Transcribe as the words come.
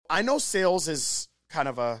I know sales is kind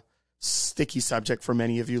of a sticky subject for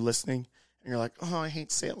many of you listening. And you're like, oh, I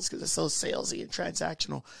hate sales because it's so salesy and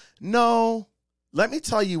transactional. No, let me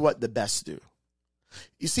tell you what the best do.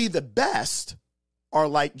 You see, the best are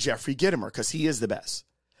like Jeffrey Gitomer because he is the best.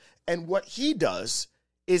 And what he does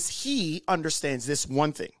is he understands this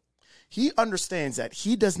one thing. He understands that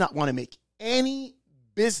he does not want to make any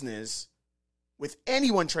business with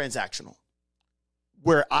anyone transactional,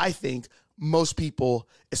 where I think most people,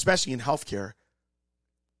 especially in healthcare,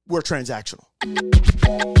 we're transactional.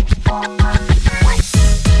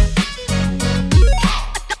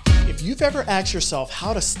 If you've ever asked yourself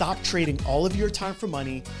how to stop trading all of your time for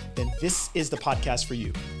money, then this is the podcast for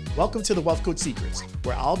you. Welcome to the Wealth Code Secrets,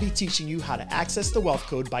 where I'll be teaching you how to access the wealth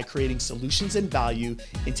code by creating solutions and value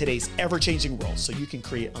in today's ever-changing world so you can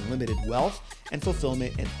create unlimited wealth and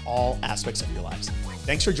fulfillment in all aspects of your lives.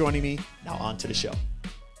 Thanks for joining me. Now on to the show.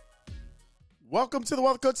 Welcome to the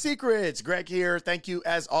Wealth Code Secrets. Greg here. Thank you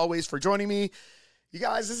as always for joining me. You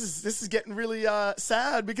guys, this is getting really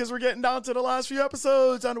sad because we're getting down to the last few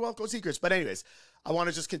episodes on the Wealth Code Secrets. But anyways, I want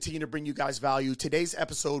to just continue to bring you guys value. Today's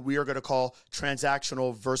episode, we are going to call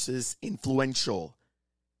transactional versus influential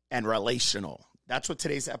and relational. That's what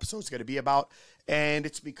today's episode is going to be about. And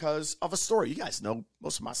it's because of a story. You guys know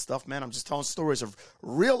most of my stuff, man. I'm just telling stories of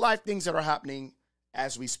real life things that are happening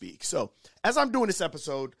as we speak. So as I'm doing this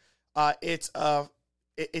episode, it's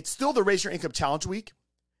still the Raise Your Income Challenge week.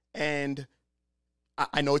 And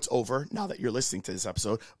I know it's over now that you're listening to this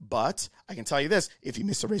episode, but I can tell you this. If you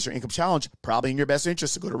missed the Raise Your Income Challenge, probably in your best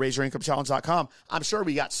interest to go to raiseyourinkomechallenge.com. I'm sure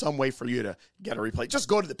we got some way for you to get a replay. Just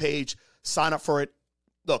go to the page, sign up for it.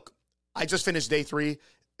 Look, I just finished day 3.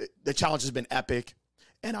 The challenge has been epic,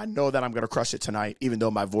 and I know that I'm going to crush it tonight, even though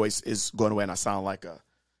my voice is going away and I sound like a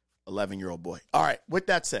 11-year-old boy. All right, with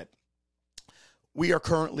that said, we are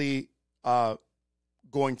currently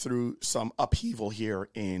going through some upheaval here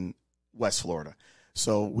in West Florida.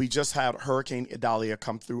 So we just had Hurricane Idalia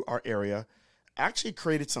come through our area, actually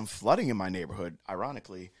created some flooding in my neighborhood,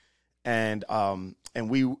 ironically. And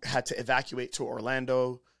we had to evacuate to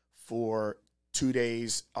Orlando for 2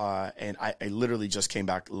 days. And I literally just came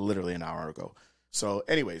back literally an hour ago. So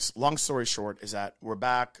anyways, long story short is that we're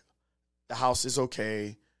back. The house is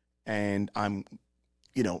okay. And I'm,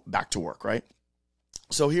 back to work, right?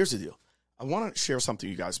 So here's the deal. I want to share something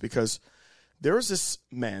with you guys because there was this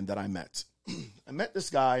man that I met. I met this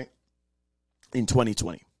guy in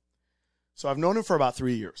 2020. So I've known him for about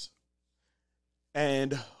 3 years.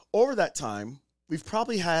 And over that time, we've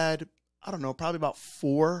probably had, probably about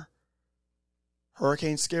 4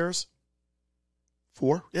 hurricane scares.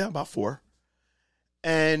 4? Yeah, about 4.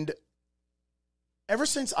 And ever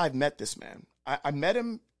since I've met this man, I met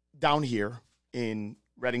him down here in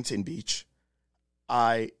Reddington Beach.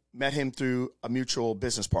 I met him through a mutual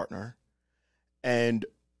business partner. And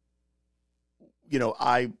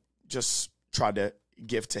I just tried to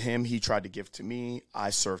give to him. He tried to give to me. I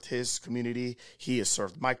served his community. He has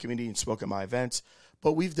served my community and spoke at my events.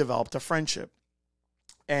 But we've developed a friendship.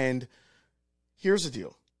 And here's the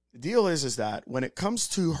deal. The deal is that when it comes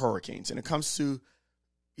to hurricanes and it comes to,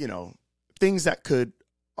 things that could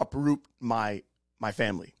uproot my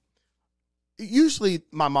family, usually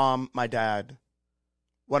my mom, my dad,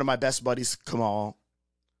 one of my best buddies, Kamal,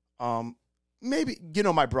 maybe,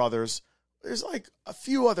 my brothers. There's like a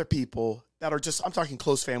few other people that are just, I'm talking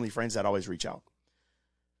close family friends that always reach out.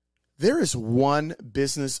 There is one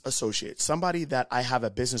business associate, somebody that I have a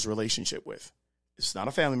business relationship with. It's not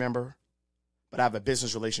a family member, but I have a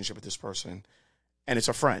business relationship with this person, and it's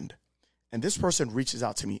a friend. And this person reaches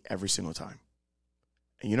out to me every single time.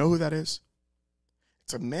 And you know who that is?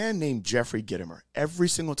 It's a man named Jeffrey Gitomer. Every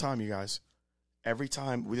single time, you guys. Every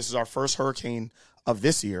time. This is our first hurricane of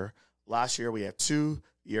this year. Last year we had 2.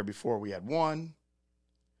 The year before we had 1.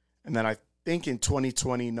 And then I think in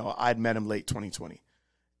 2020, I'd met him late 2020.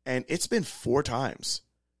 And it's been 4 times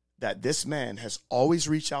that this man has always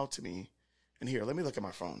reached out to me. And here, let me look at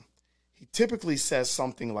my phone. He typically says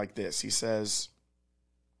something like this. He says,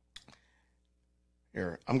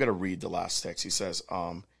 here, I'm going to read the last text. He says,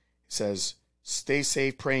 stay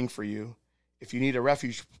safe, praying for you. If you need a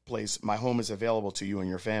refuge place, my home is available to you and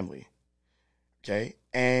your family. Okay.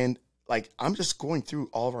 And I'm just going through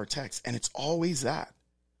all of our texts, and it's always that,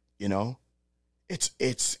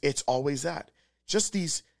 it's always that. Just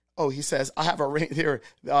these. Oh, he says, I have a rain here.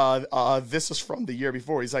 This is from the year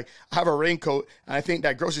before. He's like, I have a raincoat, and I think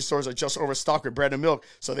that grocery stores are just overstocked with bread and milk,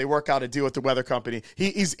 so they work out a deal with the weather company.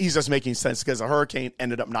 He's just making sense because a hurricane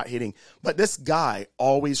ended up not hitting. But this guy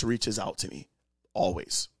always reaches out to me.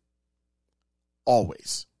 Always.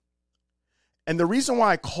 And the reason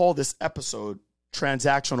why I call this episode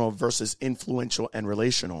transactional versus influential and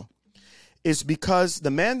relational is because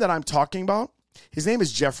the man that I'm talking about, his name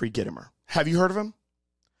is Jeffrey Gitomer. Have you heard of him?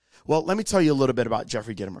 Well, let me tell you a little bit about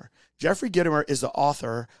Jeffrey Gitomer. Jeffrey Gitomer is the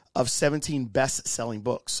author of 17 best-selling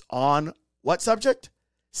books on what subject?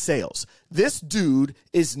 Sales. This dude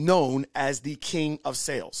is known as the king of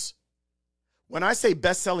sales. When I say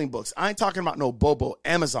best-selling books, I ain't talking about no Bobo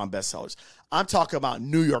Amazon bestsellers. I'm talking about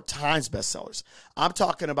New York Times bestsellers. I'm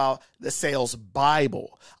talking about the Sales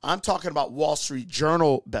Bible. I'm talking about Wall Street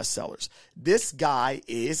Journal bestsellers. This guy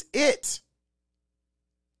is it.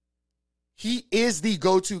 He is the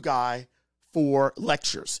go-to guy for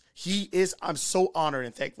lectures. I'm so honored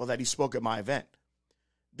and thankful that he spoke at my event.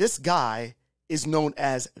 This guy is known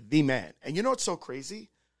as the man. And you know what's so crazy?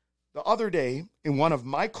 The other day, in one of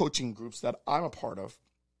my coaching groups that I'm a part of,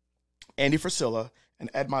 Andy Frisilla and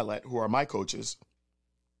Ed Milet, who are my coaches,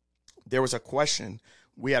 there was a question.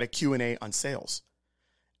 We had a Q&A on sales.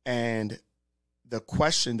 And the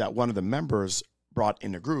question that one of the members brought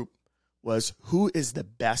in the group was, who is the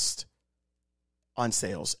best on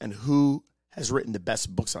sales and who has written the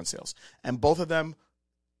best books on sales? And both of them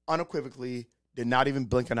unequivocally did not even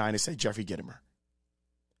blink an eye and say Jeffrey Gitomer.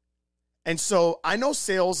 And so I know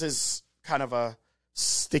sales is kind of a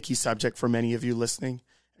sticky subject for many of you listening.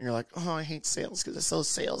 And you're like, oh, I hate sales because it's so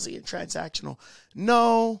salesy and transactional.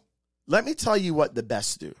 No, let me tell you what the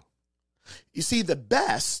best do. You see, the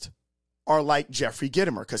best are like Jeffrey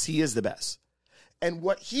Gitomer because he is the best. And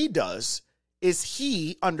what he does is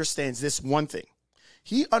he understands this one thing.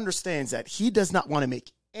 He understands that he does not want to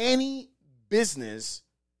make any business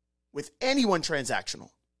with anyone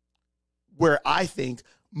transactional, where I think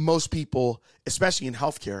most people, especially in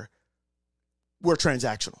healthcare, were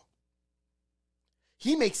transactional.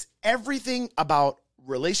 He makes everything about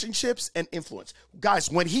relationships and influence. Guys,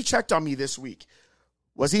 when he checked on me this week,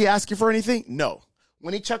 was he asking for anything? No.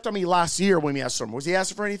 When he checked on me last year when we had someone, was he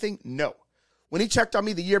asking for anything? No. When he checked on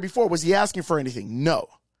me the year before, was he asking for anything? No.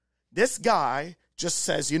 This guy just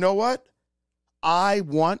says, you know what? I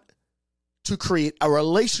want to create a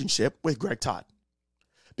relationship with Greg Todd.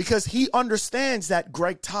 Because he understands that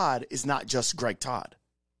Greg Todd is not just Greg Todd.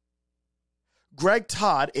 Greg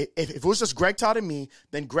Todd, if it was just Greg Todd and me,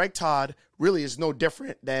 then Greg Todd really is no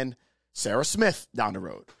different than Sarah Smith down the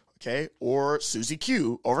road, okay? Or Susie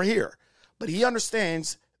Q over here. But he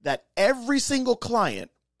understands that every single client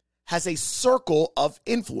has a circle of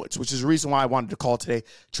influence, which is the reason why I wanted to call today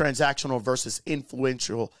transactional versus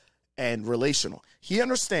influential and relational. He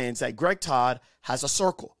understands that Greg Todd has a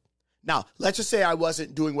circle. Now, let's just say I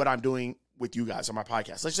wasn't doing what I'm doing with you guys on my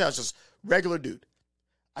podcast. Let's say I was just regular dude.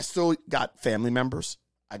 I still got family members.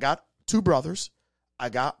 I got 2 brothers. I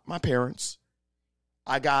got my parents.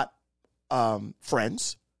 I got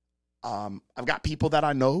friends. I've got people that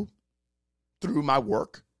I know through my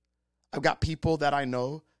work. I've got people that I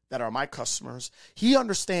know that are my customers. He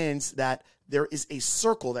understands that there is a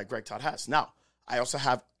circle that Greg Todd has. Now, I also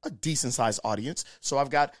have a decent sized audience. So I've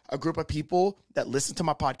got a group of people that listen to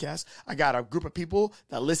my podcast. I got a group of people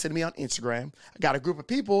that listen to me on Instagram. I got a group of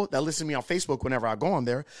people that listen to me on Facebook whenever I go on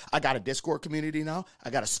there. I got a Discord community now. I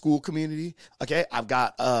got a school community. Okay. I've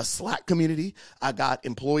got a Slack community. I got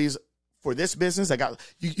employees for this business. I got,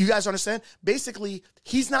 you guys understand? Basically,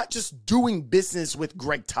 he's not just doing business with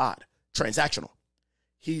Greg Todd, transactional.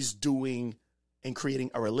 He's doing and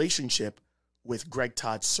creating a relationship with Greg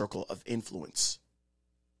Todd's circle of influence.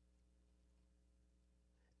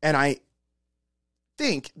 And I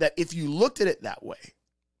think that if you looked at it that way,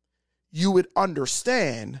 you would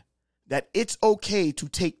understand that it's okay to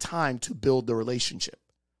take time to build the relationship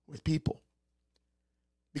with people.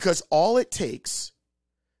 Because all it takes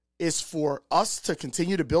is for us to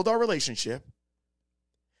continue to build our relationship.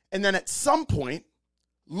 And then at some point,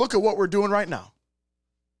 look at what we're doing right now.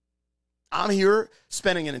 I'm here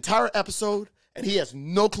spending an entire episode, and he has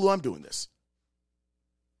no clue I'm doing this.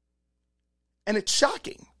 And it's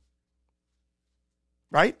shocking.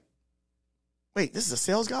 Right? Wait, this is a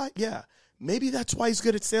sales guy? Yeah. Maybe that's why he's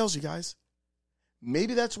good at sales, you guys.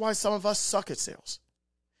 Maybe that's why some of us suck at sales.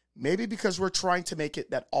 Maybe because we're trying to make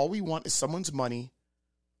it that all we want is someone's money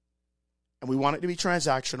and we want it to be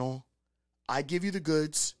transactional. I give you the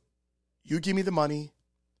goods. You give me the money.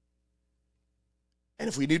 And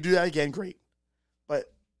if we need to do that again, great.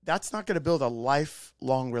 But that's not going to build a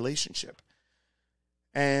lifelong relationship.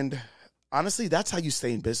 And honestly, that's how you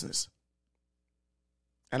stay in business.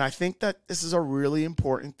 And I think that this is a really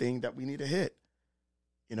important thing that we need to hit.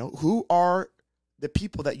 You know, who are the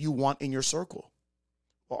people that you want in your circle?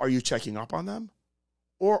 Well, are you checking up on them?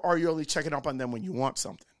 Or are you only checking up on them when you want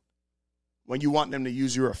something? When you want them to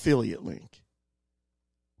use your affiliate link?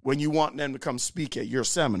 when you want them to come speak at your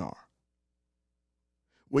seminar,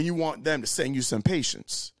 when you want them to send you some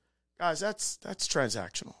patients. Guys, that's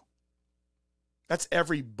transactional. That's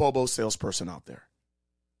every Bobo salesperson out there.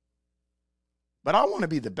 But I want to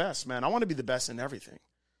be the best, man. I want to be the best in everything.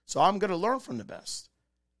 So I'm going to learn from the best.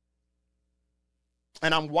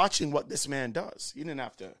 And I'm watching what this man does. He didn't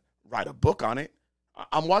have to write a book on it.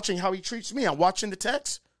 I'm watching how he treats me. I'm watching the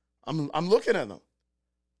text. I'm looking at him.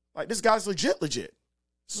 Like, this guy's legit. This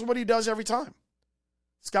is what he does every time.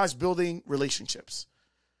 This guy's building relationships.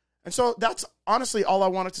 And so that's honestly all I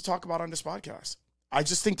wanted to talk about on this podcast. I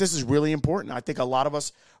just think this is really important. I think a lot of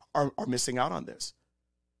us are missing out on this.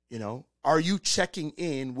 You know, are you checking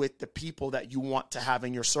in with the people that you want to have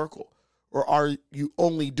in your circle? Or are you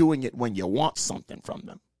only doing it when you want something from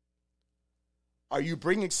them? Are you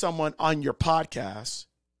bringing someone on your podcast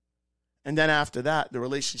and then after that, the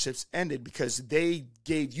relationship's ended because they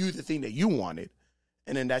gave you the thing that you wanted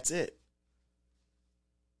and then that's it?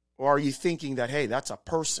 Or are you thinking that, hey, that's a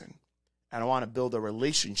person and I want to build a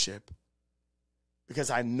relationship because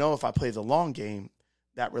I know if I play the long game,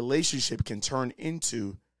 that relationship can turn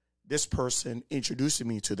into this person introducing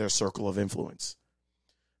me to their circle of influence.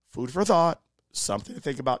 Food for thought, something to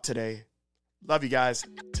think about today. Love you guys.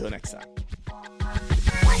 Till next time.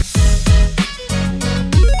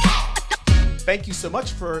 Thank you so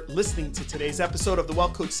much for listening to today's episode of the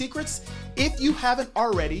Wealth Code Secrets. If you haven't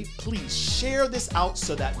already, please share this out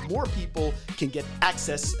so that more people can get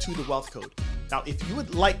access to the Wealth Code. Now, if you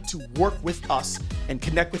would like to work with us and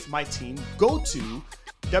connect with my team, go to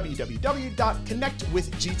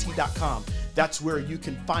www.connectwithgt.com. That's where you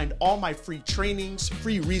can find all my free trainings,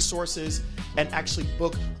 free resources, and actually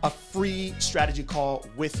book a free strategy call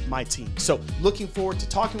with my team. So looking forward to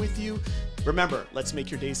talking with you. Remember, let's make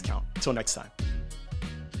your days count. Till next time.